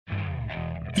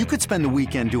You could spend the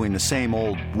weekend doing the same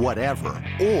old whatever,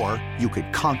 or you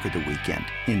could conquer the weekend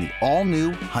in the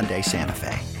all-new Hyundai Santa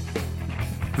Fe.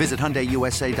 Visit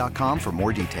HyundaiUSA.com for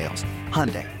more details.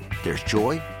 Hyundai, there's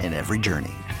joy in every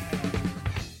journey.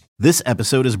 This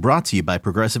episode is brought to you by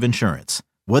Progressive Insurance.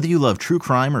 Whether you love true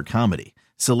crime or comedy,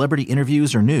 celebrity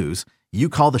interviews or news, you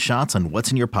call the shots on what's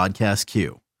in your podcast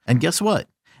queue. And guess what?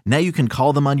 Now you can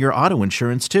call them on your auto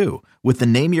insurance too with the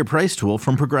Name Your Price tool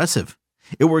from Progressive.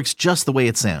 It works just the way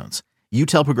it sounds. You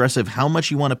tell Progressive how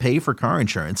much you want to pay for car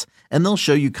insurance, and they'll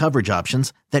show you coverage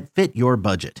options that fit your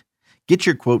budget. Get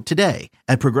your quote today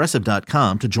at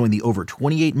Progressive.com to join the over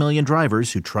 28 million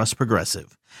drivers who trust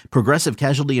Progressive. Progressive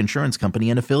Casualty Insurance Company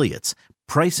and Affiliates.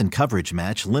 Price and coverage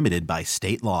match limited by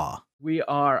state law. We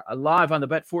are live on the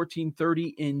Bet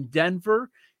 1430 in Denver.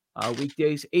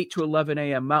 Weekdays 8 to 11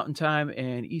 a.m. Mountain Time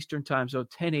and Eastern Time, so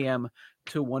 10 a.m.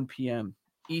 to 1 p.m.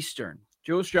 Eastern.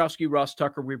 Joe Ostrowski, Ross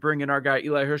Tucker. We bring in our guy,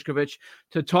 Eli Hershkovich,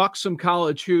 to talk some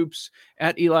college hoops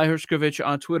at Eli Hershkovich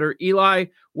on Twitter. Eli,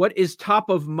 what is top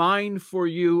of mind for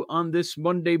you on this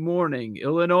Monday morning?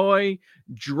 Illinois,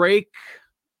 Drake,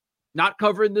 not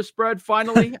covering the spread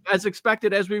finally, as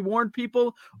expected, as we warned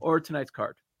people, or tonight's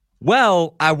card?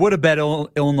 Well, I would have bet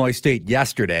Illinois State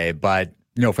yesterday, but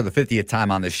for the 50th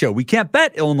time on this show, we can't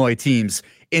bet Illinois teams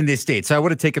in this state. So I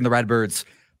would have taken the Redbirds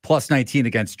plus 19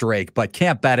 against Drake, but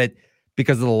can't bet it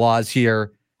because of the laws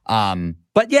here.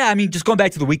 But yeah, I mean, just going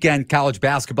back to the weekend, college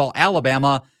basketball,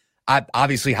 Alabama, I'm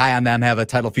obviously high on them, have a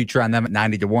title feature on them at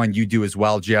 90-1. You do as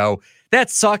well, Joe. That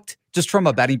sucked just from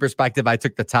a betting perspective. I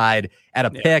took the Tide at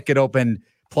a pick. It opened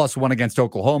 +1 against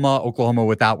Oklahoma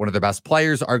without one of their best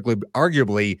players,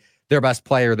 arguably their best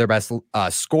player, their best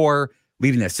scorer,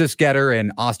 leading assist getter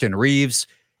in Austin Reeves.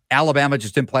 Alabama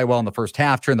just didn't play well in the first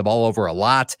half, turned the ball over a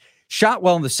lot. Shot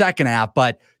well in the second half,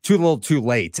 but too little too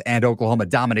late, and Oklahoma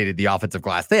dominated the offensive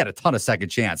glass. They had a ton of second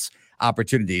chance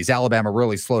opportunities. Alabama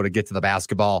really slow to get to the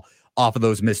basketball off of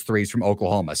those missed threes from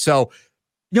Oklahoma. So,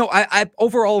 I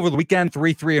overall over the weekend,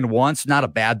 3-3-1. So not a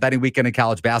bad betting weekend in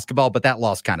college basketball, but that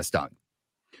loss kind of stung.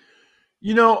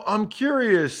 I'm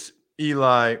curious,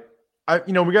 Eli.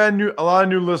 We got a lot of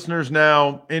new listeners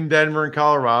now in Denver and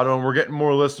Colorado, and we're getting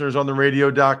more listeners on the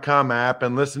radio.com app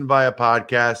and listen via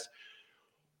podcast.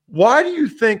 Why do you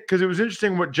think, because it was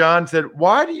interesting what John said,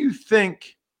 why do you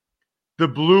think the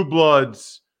Blue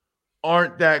Bloods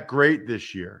aren't that great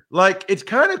this year? Like, it's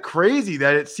kind of crazy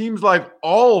that it seems like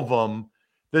all of them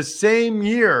the same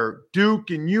year, Duke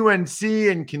and UNC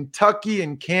and Kentucky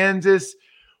and Kansas.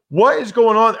 What is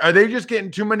going on? Are they just getting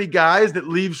too many guys that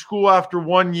leave school after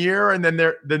 1 year and then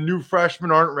the new freshmen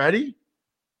aren't ready?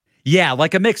 Yeah,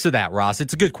 like a mix of that, Ross.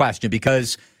 It's a good question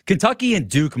because Kentucky and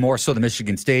Duke, more so than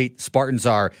Michigan State, Spartans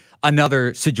are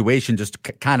another situation, just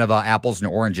kind of apples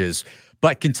and oranges.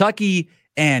 But Kentucky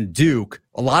and Duke,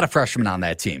 a lot of freshmen on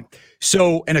that team.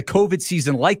 So in a COVID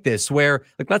season like this, where,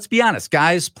 let's be honest,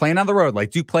 guys playing on the road,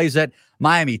 like Duke plays at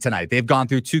Miami tonight. They've gone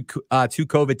through two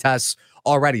COVID tests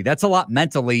already. That's a lot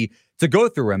mentally to go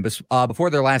through. And before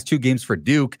their last two games for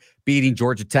Duke, beating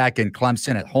Georgia Tech and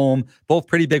Clemson at home, both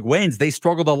pretty big wins, they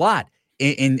struggled a lot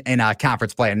in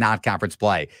conference play and non-conference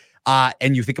play.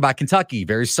 And you think about Kentucky,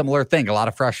 very similar thing. A lot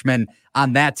of freshmen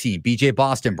on that team. BJ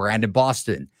Boston, Brandon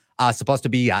Boston, supposed to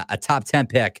be a top 10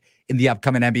 pick in the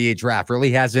upcoming NBA draft. Really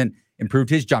hasn't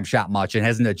improved his jump shot much and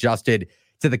hasn't adjusted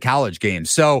to the college game.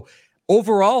 So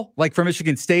overall, like for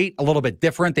Michigan State, a little bit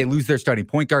different. They lose their starting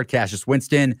point guard, Cassius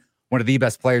Winston, one of the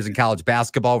best players in college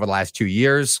basketball over the last 2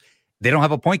 years. They don't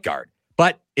have a point guard.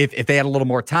 But if they had a little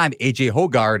more time, AJ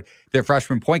Hoggard, their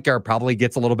freshman point guard, probably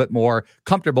gets a little bit more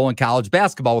comfortable in college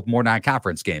basketball with more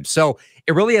non-conference games. So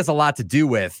it really has a lot to do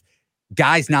with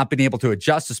guys not being able to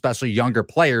adjust, especially younger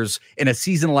players in a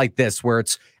season like this where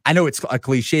I know it's a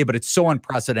cliche, but it's so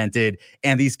unprecedented.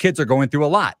 And these kids are going through a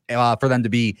lot for them to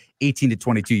be 18 to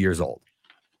 22 years old.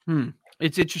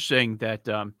 It's interesting that,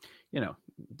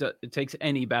 it takes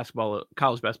any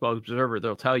college basketball observer.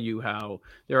 They'll tell you how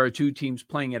there are two teams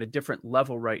playing at a different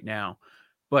level right now.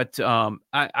 But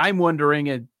I'm wondering,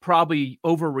 and probably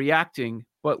overreacting,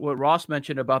 but what Ross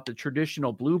mentioned about the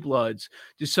traditional blue bloods,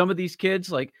 do some of these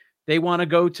kids, they want to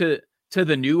go to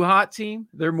the new hot team?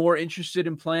 They're more interested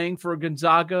in playing for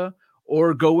Gonzaga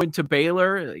or go into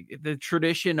Baylor. The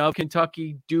tradition of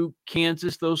Kentucky, Duke,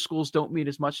 Kansas, those schools don't mean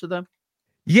as much to them.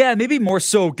 Yeah, maybe more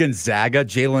so Gonzaga.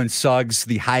 Jalen Suggs,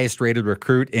 the highest rated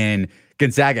recruit in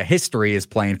Gonzaga history, is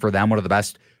playing for them, one of the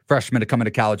best freshmen to come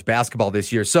into college basketball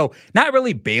this year. So not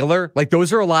really Baylor.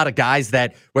 Those are a lot of guys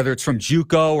that, whether it's from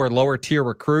JUCO or lower tier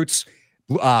recruits,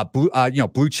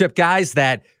 blue chip guys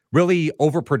that really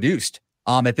overproduced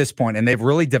at this point, and they've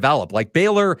really developed. Like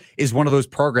Baylor is one of those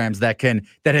programs that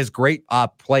has great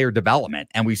player development,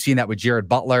 and we've seen that with Jared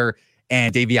Butler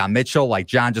and Davion Mitchell, like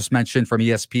John just mentioned from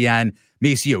ESPN,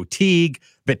 Maceo Teague,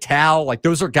 Vital. Like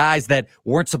those are guys that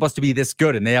weren't supposed to be this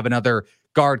good, and they have another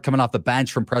guard coming off the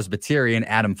bench from Presbyterian,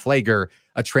 Adam Flager,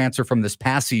 a transfer from this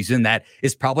past season that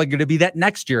is probably going to be that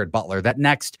next Jared Butler, that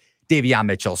next Davion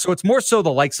Mitchell. So it's more so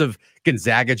the likes of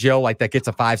Gonzaga, Joe, like that gets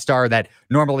a 5-star that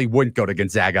normally wouldn't go to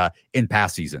Gonzaga in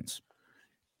past seasons.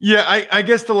 Yeah, I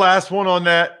guess the last one on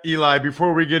that, Eli,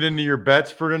 before we get into your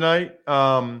bets for tonight,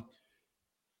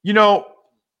 you know,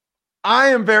 I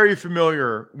am very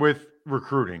familiar with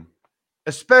recruiting,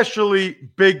 especially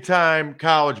big-time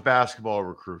college basketball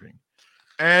recruiting.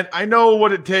 And I know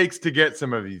what it takes to get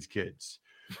some of these kids.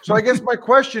 So I guess my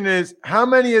question is, how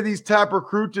many of these top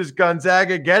recruits is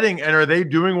Gonzaga getting, and are they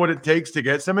doing what it takes to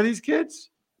get some of these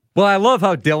kids? Well, I love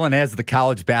how Dylan has the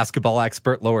college basketball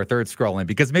expert lower third scrolling,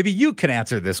 because maybe you can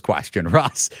answer this question,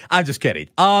 Ross. I'm just kidding.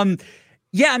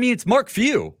 Yeah, I mean, it's Mark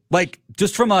Few. Like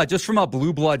just from a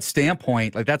blue blood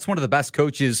standpoint, like that's one of the best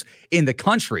coaches in the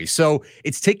country. So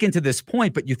it's taken to this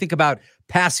point, but you think about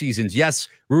past seasons. Yes,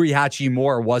 Rui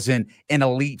Hachimura wasn't an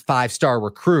elite 5-star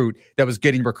recruit that was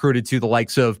getting recruited to the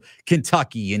likes of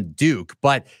Kentucky and Duke,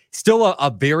 but still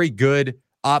a very good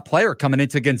player coming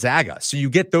into Gonzaga. So you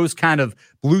get those kind of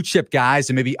blue chip guys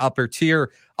and maybe upper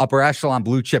echelon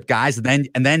blue chip guys. And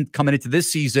then coming into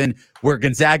this season where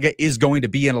Gonzaga is going to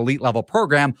be an elite level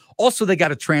program. Also, they got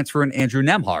to transfer in Andrew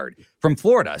Nembhard from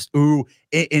Florida, who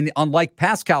unlike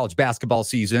past college basketball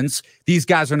seasons, these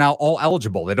guys are now all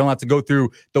eligible. They don't have to go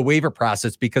through the waiver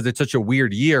process because it's such a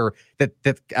weird year that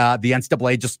the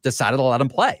NCAA just decided to let them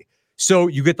play. So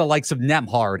you get the likes of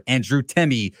Nembhard, Andrew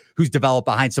Timme, who's developed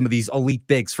behind some of these elite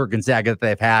bigs for Gonzaga that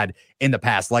they've had in the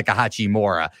past, like a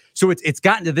Hachimura. So it's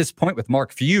gotten to this point with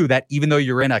Mark Few that even though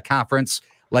you're in a conference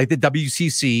like the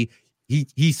WCC,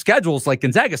 he schedules, like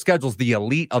Gonzaga schedules the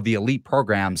elite of the elite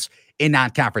programs in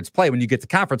non-conference play. When you get to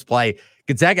conference play,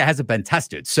 Gonzaga hasn't been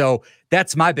tested. So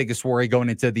that's my biggest worry going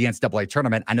into the NCAA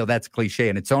tournament. I know that's cliche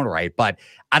in its own right, but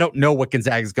I don't know what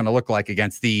Gonzaga is going to look like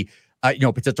against the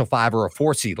potential 5 or a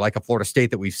 4 seed like a Florida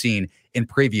State that we've seen in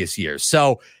previous years.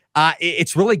 So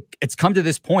it's come to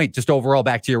this point, just overall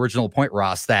back to your original point,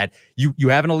 Ross, that you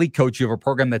have an elite coach, you have a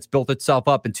program that's built itself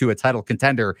up into a title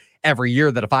contender every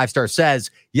year that a 5-star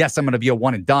says, yes, I'm going to be a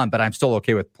one and done, but I'm still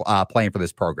okay with playing for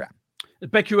this program. The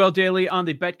BetQL Daily on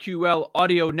the BetQL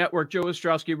Audio Network. Joe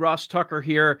Ostrowski, Ross Tucker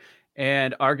here.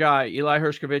 And our guy, Eli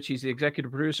Hershkovich, he's the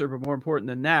executive producer, but more important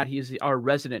than that, he's our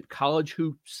resident college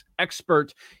hoops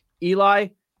expert. Eli,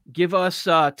 give us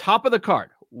top of the card.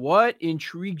 What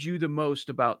intrigued you the most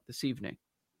about this evening?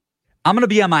 I'm going to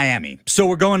be on Miami. So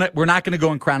we're not going to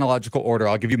go in chronological order.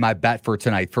 I'll give you my bet for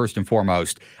tonight first and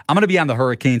foremost. I'm going to be on the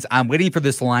Hurricanes. I'm waiting for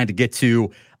this line to get to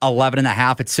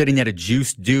 11.5. It's sitting at a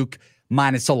juice Duke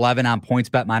 -11 on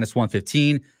PointsBet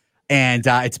 -115. And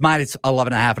it's minus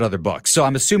 11.5 at other books. So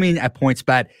I'm assuming at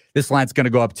PointsBet, this line's going to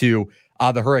go up to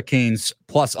the Hurricanes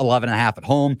plus 11.5 at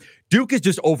home. Duke is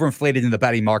just overinflated in the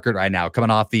betting market right now,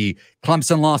 coming off the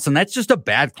Clemson loss, and that's just a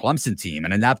bad Clemson team.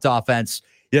 An inept offense.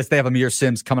 Yes, they have Amir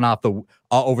Sims coming off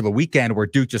over the weekend where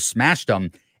Duke just smashed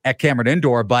them at Cameron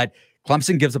Indoor, but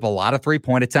Clemson gives up a lot of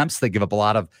 3-point attempts. They give up a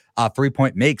lot of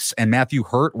 3-point makes, and Matthew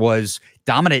Hurt was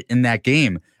dominant in that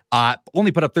game.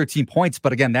 Only put up 13 points,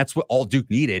 but again, that's what all Duke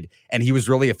needed, and he was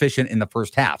really efficient in the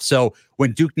first half. So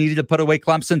when Duke needed to put away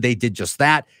Clemson, they did just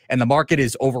that, and the market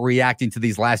is overreacting to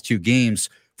these last 2 games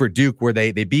for Duke, where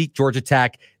they beat Georgia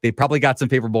Tech. They probably got some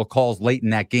favorable calls late in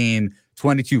that game,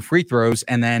 22 free throws,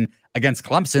 and then against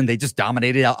Clemson, they just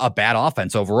dominated a bad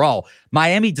offense overall.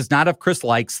 Miami does not have Chris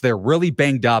Likes. They're really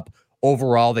banged up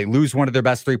overall. They lose one of their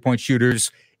best 3-point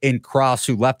shooters in Cross,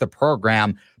 who left the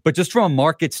program. But just from a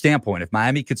market standpoint, if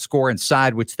Miami could score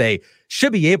inside, which they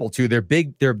should be able to, their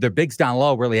bigs down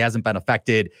low really hasn't been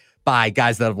affected by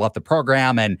guys that have left the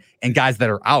program and guys that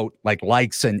are out, like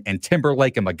Likes and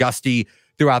Timberlake and McGusty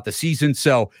throughout the season.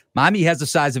 So Miami has a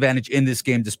size advantage in this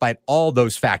game despite all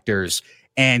those factors.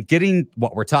 And getting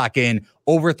what we're talking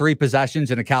over 3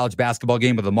 possessions in a college basketball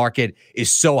game where the market is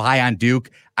so high on Duke,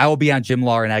 I will be on Jim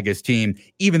Larranaga's team,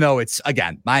 even though it's,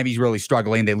 again, Miami's really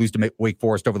struggling. They lose to Wake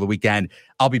Forest over the weekend.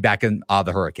 I'll be back in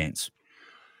the Hurricanes.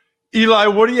 Eli,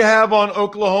 what do you have on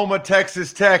Oklahoma,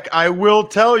 Texas Tech? I will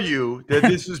tell you that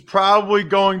this is probably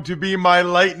going to be my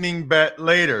lightning bet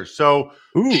later. So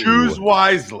choose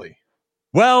wisely.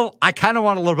 Well, I kind of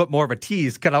want a little bit more of a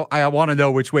tease because I want to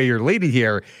know which way you're leading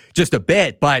here just a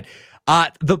bit. But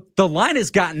the line has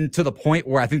gotten to the point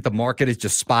where I think the market is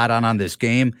just spot on this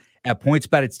game. At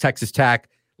PointsBet, it's Texas Tech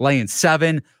laying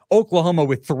 7. Oklahoma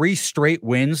with 3 straight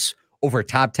wins over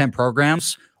top 10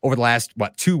 programs over the last,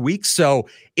 2 weeks. So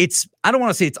I don't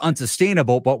want to say it's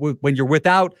unsustainable, but when you're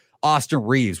without Austin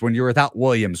Reeves, when you're without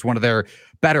Williams, one of their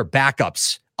better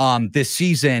backups this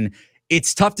season,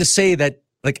 it's tough to say that,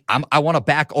 like, I want to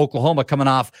back Oklahoma coming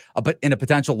off in a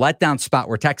potential letdown spot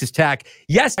where Texas Tech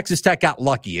got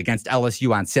lucky against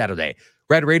LSU on Saturday.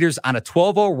 Red Raiders on a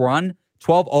 12-0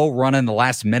 run in the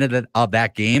last minute of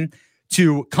that game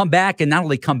to come back, and not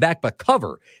only come back, but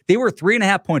cover. They were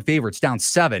 3.5-point favorites, down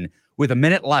 7 with a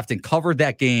minute left, and covered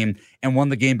that game and won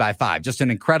the game by 5. Just an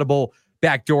incredible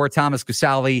backdoor. Thomas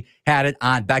Casale had it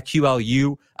on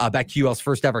BetQLU, BetQL's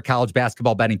first ever college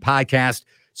basketball betting podcast.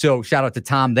 So shout out to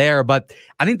Tom there. But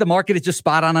I think the market is just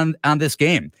spot on this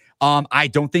game. I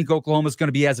don't think Oklahoma is going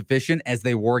to be as efficient as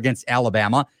they were against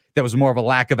Alabama. That was more of a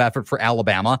lack of effort for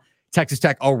Alabama. Texas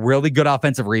Tech, a really good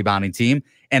offensive rebounding team,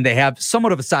 and they have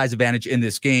somewhat of a size advantage in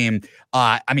this game.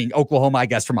 Oklahoma, I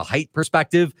guess, from a height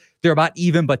perspective, they're about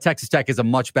even, but Texas Tech is a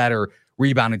much better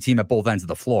rebounding team at both ends of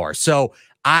the floor. So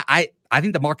I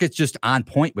think the market's just on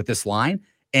point with this line,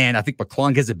 and I think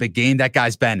McClung has a big game. That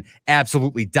guy's been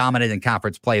absolutely dominant in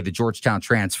conference play. The Georgetown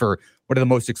transfer, one of the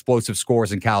most explosive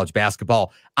scorers in college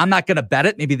basketball. I'm not going to bet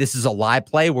it. Maybe this is a live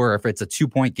play where if it's a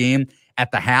 2-point game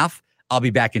at the half, I'll be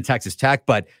back in Texas Tech,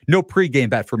 but no pregame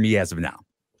bet for me as of now.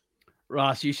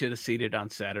 Ross, you should have seen it on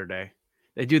Saturday.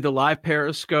 They do the live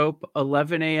Periscope,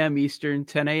 11 a.m. Eastern,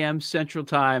 10 a.m. Central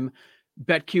Time.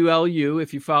 BetQLU,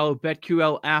 if you follow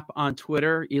BetQL app on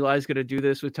Twitter, Eli's going to do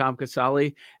this with Tom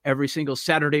Casale every single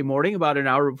Saturday morning, about an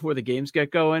hour before the games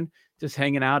get going, just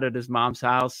hanging out at his mom's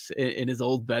house in his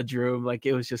old bedroom. Like,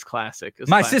 it was just classic. Was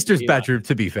my classic sister's bedroom,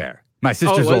 to be fair. My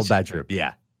sister's old bedroom,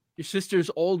 yeah. Your sister's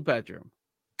old bedroom.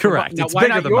 Correct. Now, it's why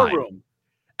bigger not than your mine.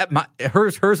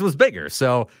 room? Hers was bigger.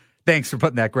 So thanks for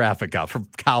putting that graphic up from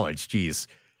college. Jeez.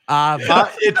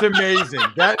 It's amazing.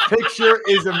 That picture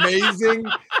is amazing.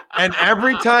 And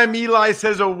every time Eli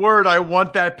says a word, I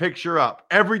want that picture up.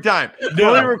 Every time. The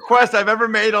only request I've ever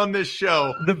made on this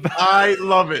show. I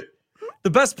love it. The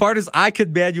best part is I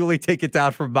could manually take it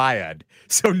down from my end.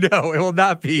 So no, it will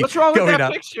not be. What's wrong with that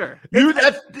up. picture?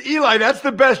 Eli, that's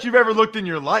the best you've ever looked in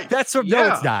your life. That's from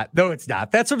No, it's not. No, it's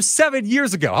not. That's from 7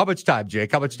 years ago. How much time,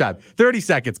 Jake? How much time? 30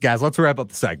 seconds, guys. Let's wrap up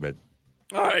the segment.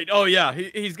 All right. Oh, yeah.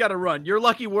 He's got to run. You're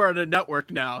lucky we're on a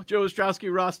network now. Joe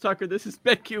Ostrowski, Ross Tucker. This is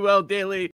BetQL Daily.